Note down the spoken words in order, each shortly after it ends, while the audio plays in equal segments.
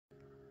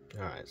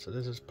Alright, so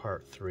this is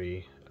part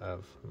 3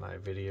 of my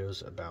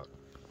videos about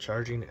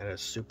charging at a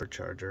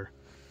supercharger,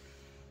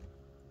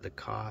 the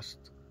cost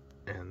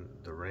and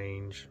the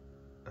range.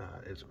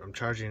 I'm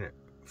charging it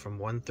from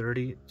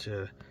 1:30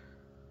 to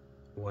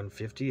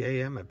 1:50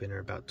 a.m. I've been here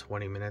about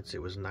 20 minutes.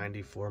 It was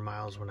 94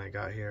 miles when I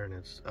got here, and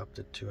it's up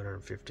to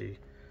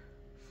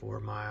 254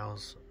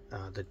 miles.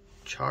 The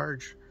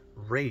charge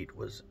rate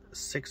was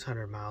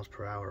 600 miles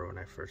per hour when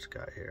I first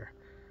got here.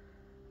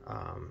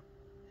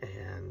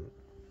 And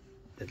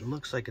it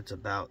looks like it's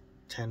about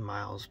 10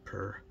 miles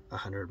per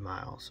 100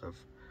 miles of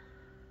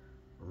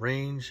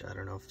range. I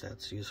don't know if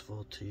that's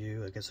useful to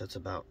you. I guess that's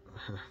about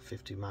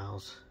 50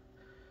 miles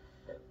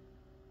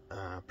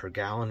per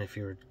gallon if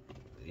you were,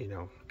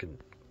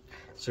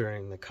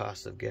 considering the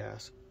cost of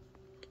gas.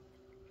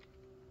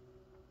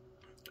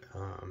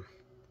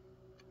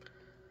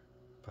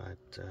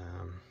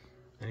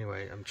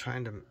 Anyway, I'm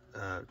trying to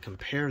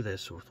compare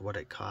this with what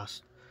it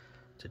costs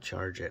to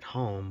charge at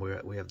home.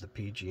 We have the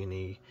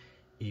PGE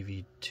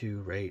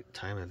EV2 rate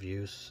time of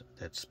use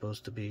that's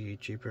supposed to be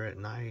cheaper at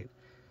night,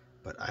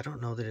 but I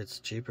don't know that it's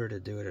cheaper to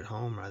do it at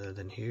home rather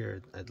than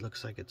here. It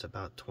looks like it's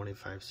about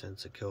 25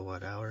 cents a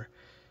kilowatt hour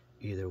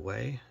either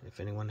way.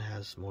 If anyone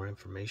has more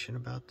information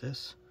about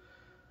this,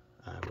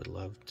 I would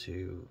love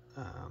to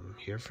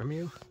hear from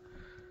you.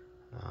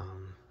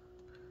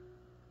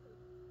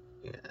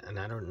 And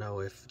I don't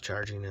know if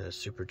charging at a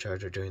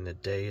supercharger during the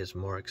day is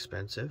more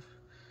expensive,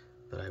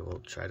 but I will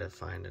try to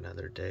find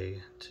another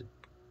day to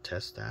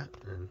test that.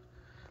 And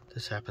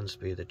this happens to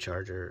be the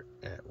charger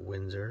at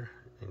Windsor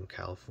in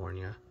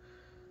California.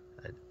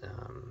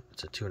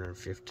 It's a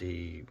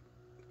 250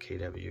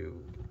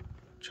 kW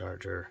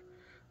charger.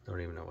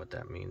 Don't even know what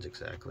that means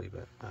exactly,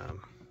 but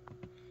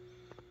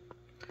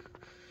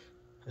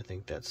I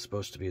think that's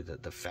supposed to be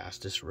the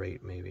fastest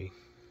rate, maybe.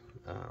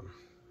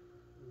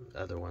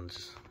 Other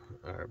ones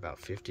are about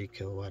 50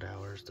 kilowatt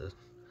hours. The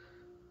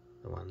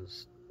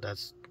ones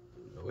that's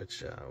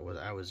which what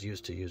I was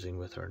used to using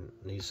with our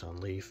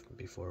Nissan Leaf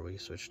before we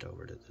switched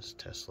over to this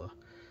Tesla.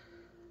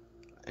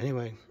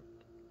 Anyway,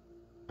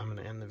 I'm going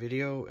to end the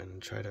video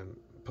and try to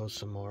post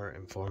some more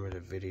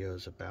informative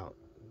videos about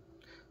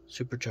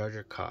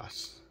supercharger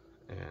costs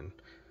and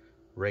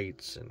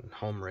rates and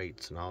home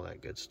rates and all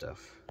that good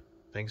stuff.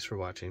 Thanks for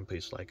watching.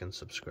 Please like and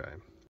subscribe.